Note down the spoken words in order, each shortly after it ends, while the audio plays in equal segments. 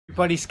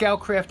Buddy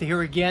Scoutcrafter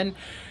here again.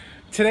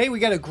 Today we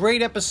got a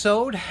great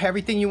episode.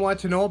 Everything you want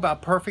to know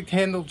about perfect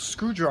handled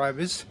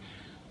screwdrivers,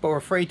 but we're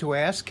afraid to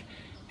ask.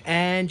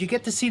 And you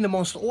get to see the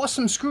most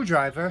awesome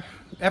screwdriver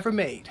ever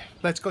made.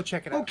 Let's go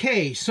check it out.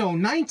 Okay, so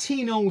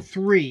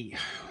 1903,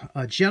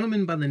 a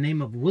gentleman by the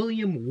name of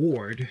William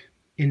Ward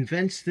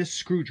invents this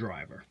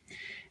screwdriver.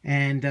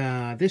 And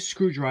this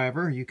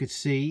screwdriver, you could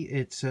see,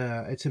 it's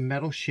a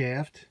metal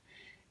shaft,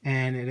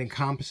 and it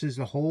encompasses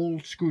the whole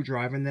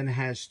screwdriver, and then it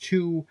has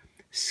two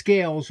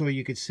scales, or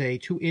you could say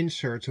two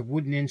inserts of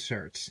wooden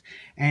inserts.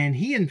 And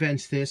he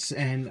invents this,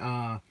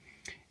 and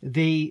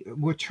they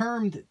were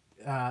termed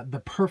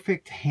the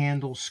perfect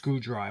handle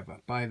screwdriver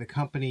by the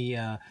company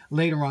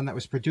later on that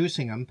was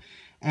producing them.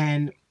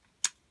 And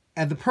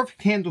the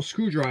perfect handle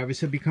screwdrivers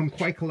have become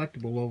quite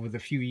collectible over the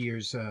few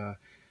years,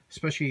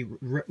 especially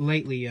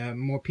lately.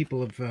 More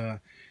people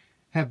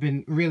have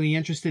been really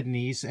interested in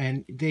these,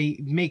 and they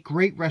make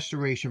great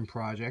restoration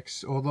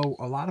projects, although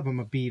a lot of them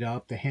are beat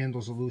up, the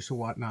handles are loose or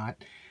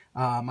whatnot.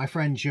 My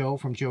friend Joe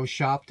from Joe's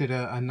shop did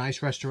a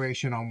nice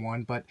restoration on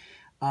one, but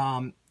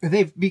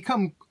they've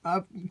become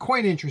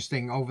quite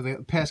interesting over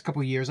the past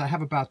couple of years. I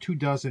have about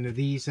 24 of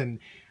these, and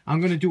I'm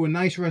going to do a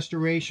nice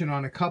restoration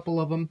on a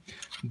couple of them.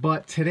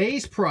 But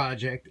today's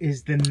project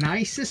is the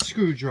nicest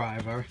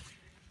screwdriver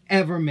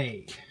ever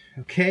made.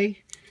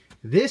 Okay,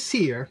 this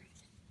here,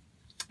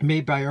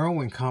 made by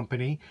IRWIN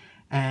Company,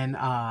 and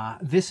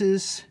this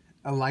is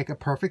like a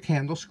perfect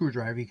handle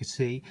screwdriver, you can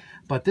see,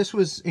 but this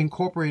was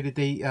incorporated.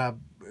 They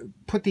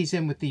put these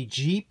in with the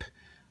Jeep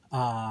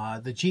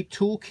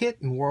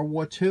toolkit in World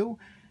War II,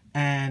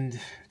 and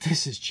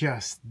this is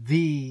just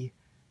the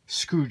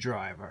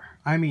screwdriver.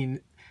 I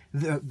mean,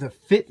 the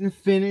fit and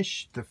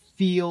finish, the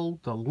feel,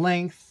 the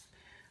length,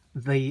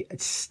 the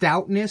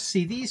stoutness.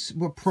 See, these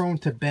were prone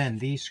to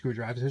bend, these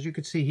screwdrivers, as you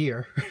can see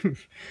here.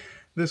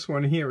 This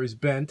one here is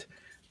bent,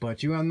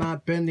 but you are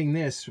not bending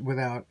this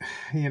without,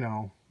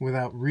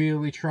 without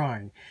really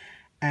trying.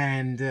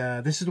 And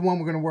this is the one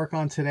we're going to work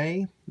on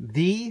today.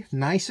 The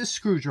nicest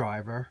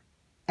screwdriver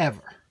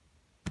ever.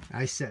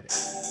 I said it.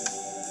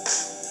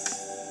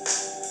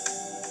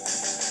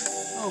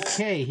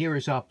 Okay, here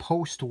is our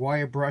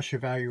post-wire brush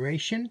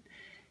evaluation.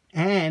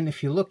 And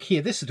if you look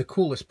here, this is the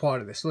coolest part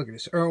of this. Look at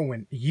this,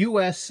 IRWIN,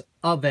 US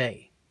of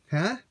A.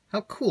 Huh?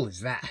 How cool is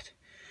that?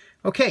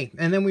 Okay,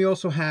 and then we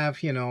also have,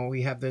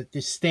 we have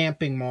the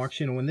stamping marks.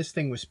 When this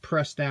thing was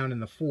pressed down in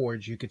the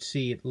forge, you could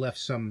see it left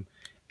some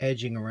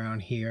edging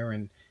around here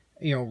and,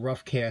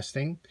 rough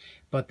casting.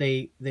 But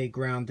they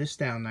ground this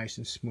down nice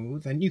and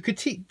smooth. And you could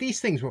see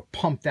these things were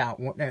pumped out.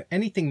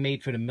 Anything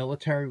made for the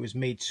military was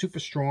made super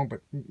strong,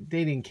 but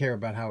they didn't care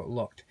about how it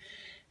looked.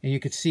 And you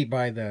could see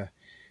by the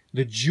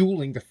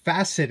jeweling, the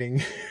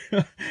faceting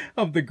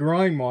of the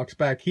grind marks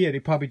back here, they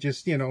probably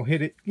just,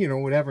 hit it,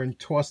 whatever, and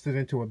tossed it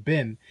into a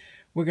bin.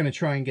 We're going to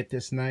try and get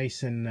this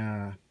nice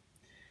and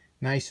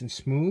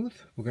smooth.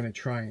 We're going to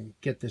try and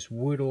get this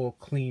wood all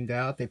cleaned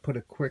out. They put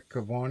a quick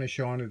varnish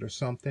on it or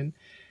something.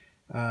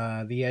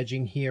 The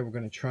edging here, we're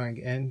going to try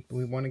and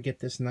we want to get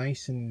this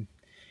nice,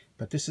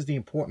 but this is the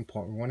important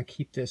part. We want to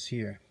keep this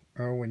here,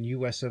 IRWIN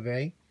US of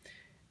A.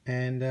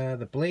 And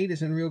the blade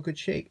is in real good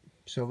shape.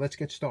 So let's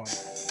get started.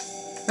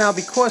 Now,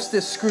 because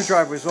this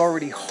screwdriver is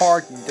already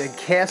hardened, the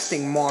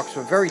casting marks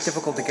were very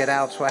difficult to get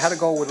out, so I had to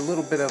go with a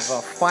little bit of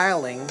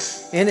filing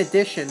in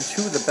addition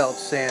to the belt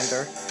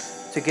sander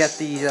to get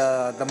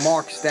the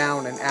marks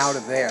down and out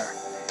of there.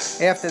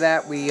 After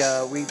that, we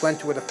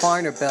went with a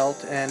finer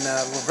belt, and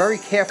we're very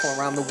careful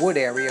around the wood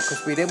area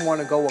because we didn't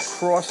want to go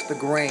across the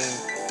grain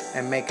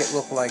and make it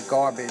look like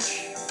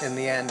garbage in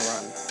the end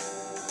run.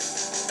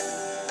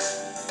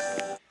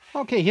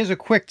 Okay, here's a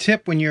quick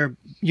tip. When your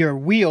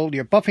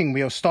buffing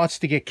wheel starts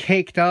to get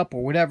caked up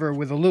or whatever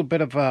with a little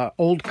bit of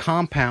old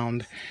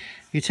compound,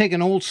 you take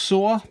an old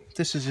saw.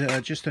 This is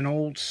just an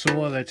old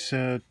saw that's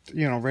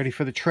ready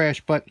for the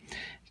trash. But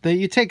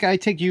I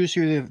take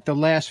usually the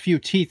last few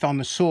teeth on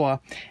the saw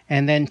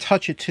and then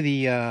touch it to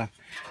the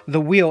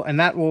wheel, and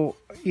that will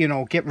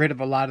get rid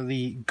of a lot of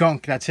the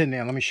gunk that's in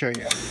there. Let me show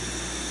you.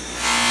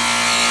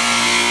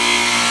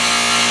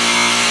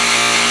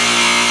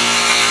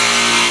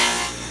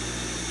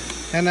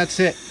 And that's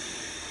it.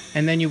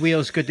 And then your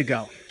wheel is good to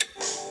go.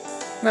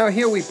 Now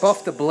here we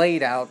buffed the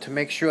blade out to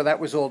make sure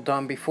that was all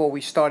done before we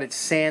started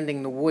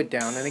sanding the wood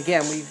down. And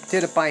again, we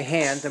did it by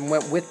hand and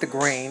went with the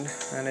grain,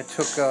 and it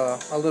took a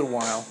little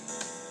while.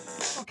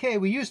 Okay,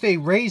 we used a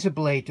razor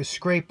blade to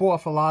scrape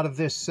off a lot of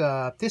this,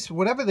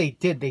 whatever they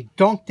did, they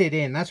dunked it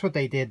in. That's what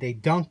they did. They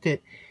dunked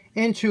it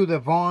into the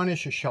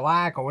varnish or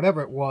shellac or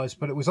whatever it was,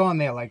 but it was on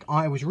there, like,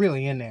 it was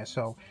really in there.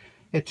 So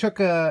it took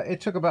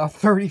about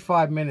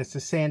 35 minutes to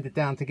sand it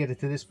down to get it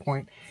to this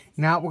point.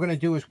 Now what we're going to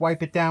do is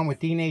wipe it down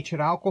with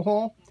denatured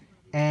alcohol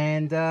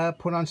and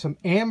put on some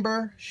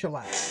amber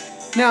shellac.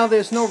 Now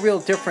there's no real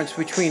difference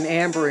between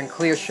amber and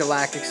clear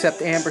shellac,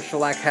 except amber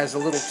shellac has a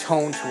little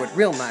tone to it,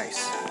 real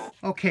nice.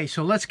 Okay,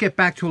 so let's get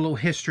back to a little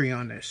history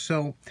on this.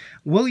 So,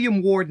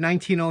 William Ward,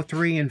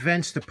 1903,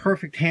 invents the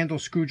perfect handle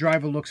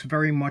screwdriver. Looks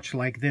very much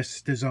like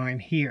this design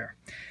here.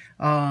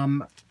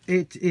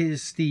 it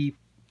is the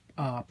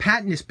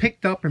patent is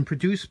picked up and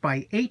produced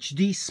by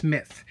H.D.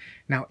 Smith.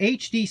 Now,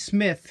 H.D.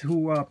 Smith,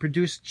 who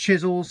produced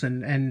chisels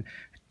and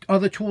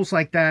other tools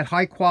like that,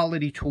 high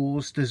quality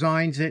tools,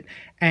 designs it,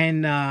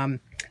 and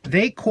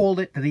they called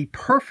it the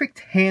perfect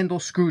handle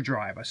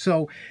screwdriver.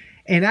 So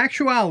in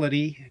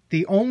actuality,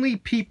 the only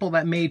people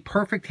that made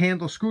perfect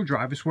handle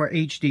screwdrivers were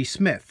H.D.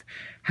 Smith.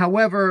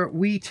 However,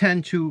 we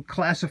tend to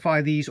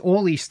classify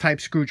all these type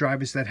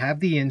screwdrivers that have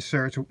the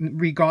inserts,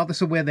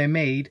 regardless of where they're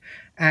made,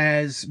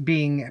 as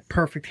being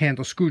perfect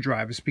handle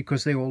screwdrivers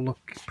because they all look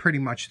pretty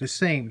much the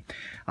same.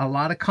 A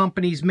lot of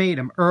companies made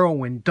them.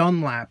 IRWIN,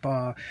 Dunlap,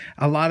 a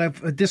lot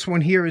of, this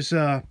one here is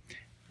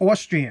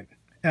Austrian,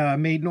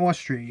 made in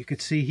Austria, you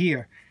could see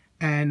here.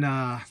 And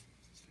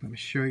let me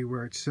show you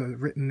where it's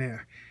written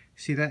there.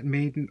 See that?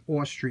 Made in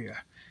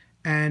Austria.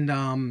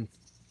 And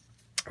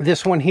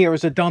this one here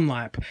is a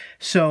Dunlap.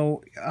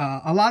 So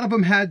a lot of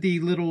them had the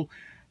little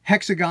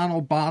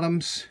hexagonal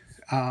bottoms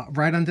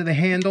right under the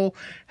handle.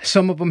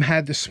 Some of them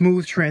had the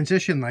smooth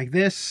transition like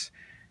this,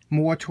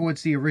 more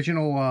towards the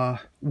original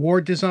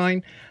Ward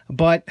design.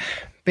 But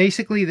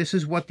basically, this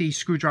is what these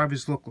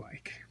screwdrivers look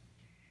like.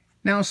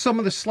 Now, some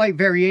of the slight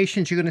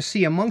variations you're going to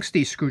see amongst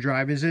these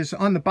screwdrivers is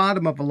on the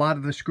bottom of a lot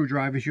of the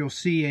screwdrivers, you'll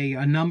see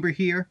a number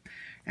here.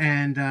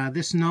 And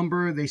this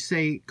number, they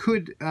say,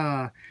 could,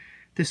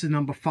 this is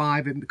number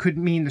 5. It could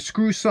mean the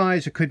screw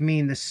size. It could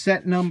mean the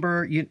set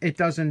number. It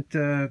doesn't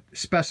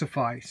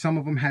specify. Some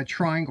of them had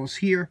triangles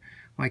here.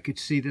 I could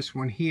see this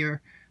one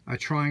here, a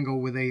triangle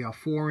with a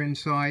 4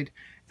 inside.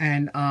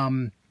 And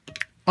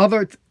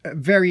other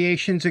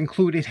variations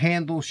included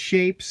handle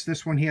shapes.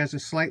 This one here has a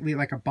slightly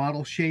like a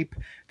bottle shape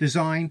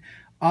design.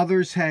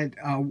 Others had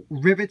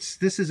rivets.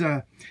 This is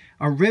a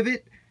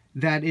rivet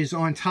that is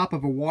on top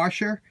of a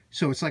washer.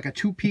 So it's like a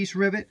 2-piece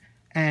rivet.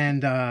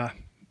 And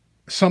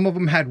some of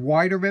them had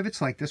wider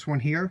rivets, like this one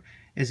here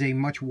is a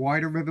much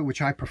wider rivet,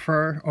 which I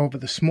prefer over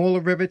the smaller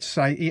rivets.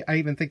 I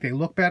even think they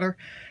look better.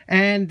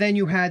 And then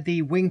you had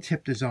the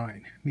wingtip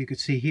design. You could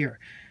see here,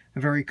 a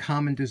very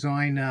common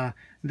design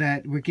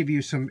that would give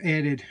you some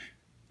added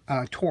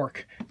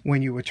torque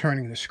when you were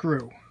turning the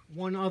screw.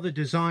 One other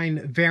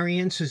design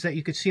variance is that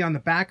you could see on the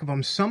back of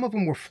them, some of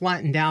them were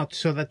flattened out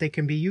so that they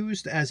can be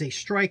used as a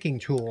striking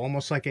tool,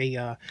 almost like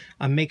a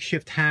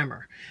makeshift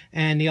hammer.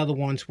 And the other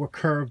ones were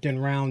curved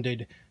and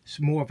rounded. It's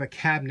more of a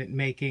cabinet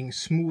making,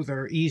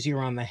 smoother, easier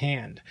on the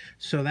hand.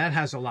 So that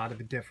has a lot of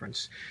a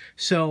difference.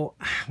 So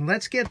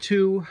let's get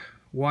to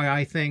why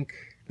I think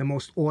the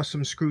most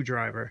awesome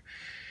screwdriver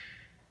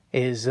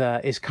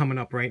is coming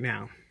up right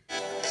now.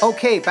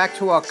 Okay, back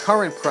to our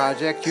current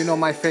project. You know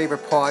my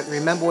favorite part.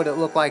 Remember what it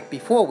looked like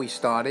before we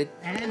started.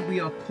 And we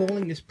are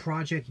calling this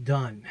project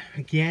done.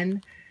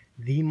 Again,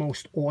 the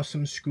most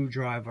awesome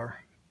screwdriver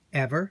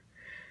ever.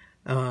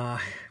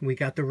 We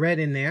got the red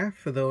in there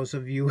for those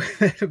of you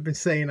that have been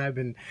saying I've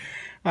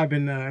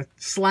been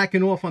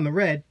slacking off on the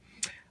red.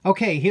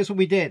 Okay, here's what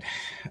we did.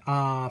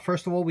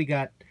 First of all, we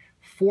got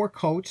 4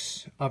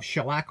 coats of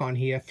shellac on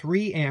here,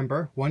 3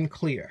 amber, 1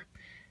 clear.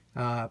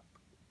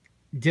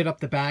 Did up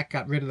the back,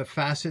 got rid of the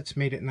facets,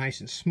 made it nice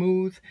and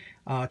smooth,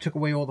 took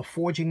away all the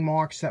forging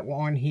marks that were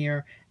on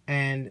here,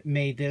 and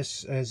made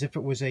this as if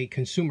it was a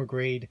consumer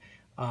grade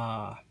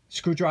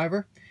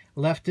screwdriver.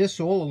 Left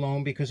this all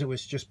alone because it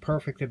was just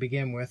perfect to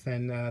begin with,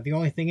 and the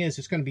only thing is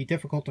it's going to be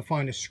difficult to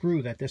find a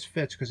screw that this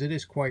fits because it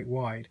is quite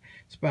wide.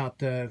 It's about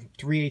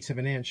 3/8 of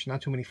an inch,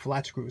 not too many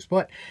flat screws.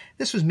 But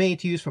this was made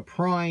to use for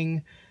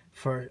prying,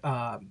 for,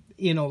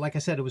 you know, like I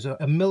said, it was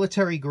a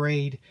military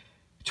grade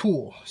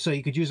tool, so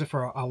you could use it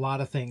for a lot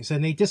of things.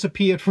 And they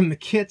disappeared from the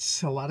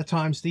kits. A lot of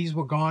times these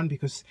were gone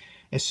because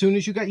as soon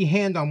as you got your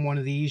hand on one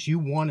of these, you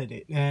wanted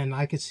it, and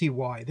I could see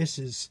why. This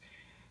is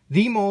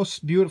the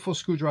most beautiful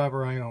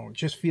screwdriver I own.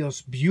 Just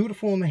feels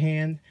beautiful in the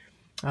hand.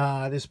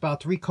 There's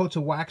about 3 coats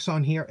of wax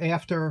on here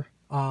after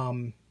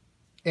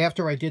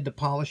I did the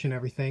polish and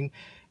everything.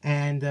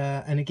 And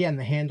again,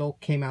 the handle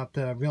came out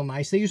real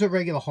nice. They use a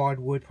regular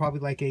hardwood, probably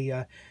like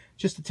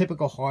just a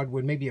typical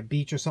hardwood, maybe a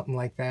beech or something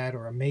like that,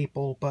 or a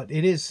maple, but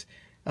it is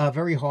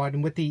very hard.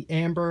 And with the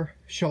amber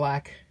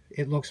shellac,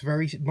 it looks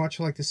very much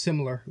like the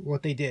similar,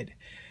 what they did.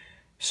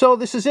 So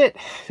this is it.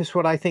 This is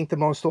what I think the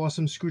most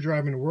awesome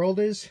screwdriver in the world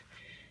is.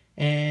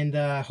 And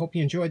hope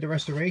you enjoyed the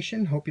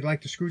restoration. Hope you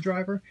liked the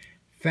screwdriver.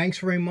 Thanks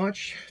very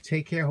much.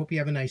 Take care. Hope you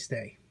have a nice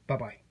day.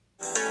 Bye-bye.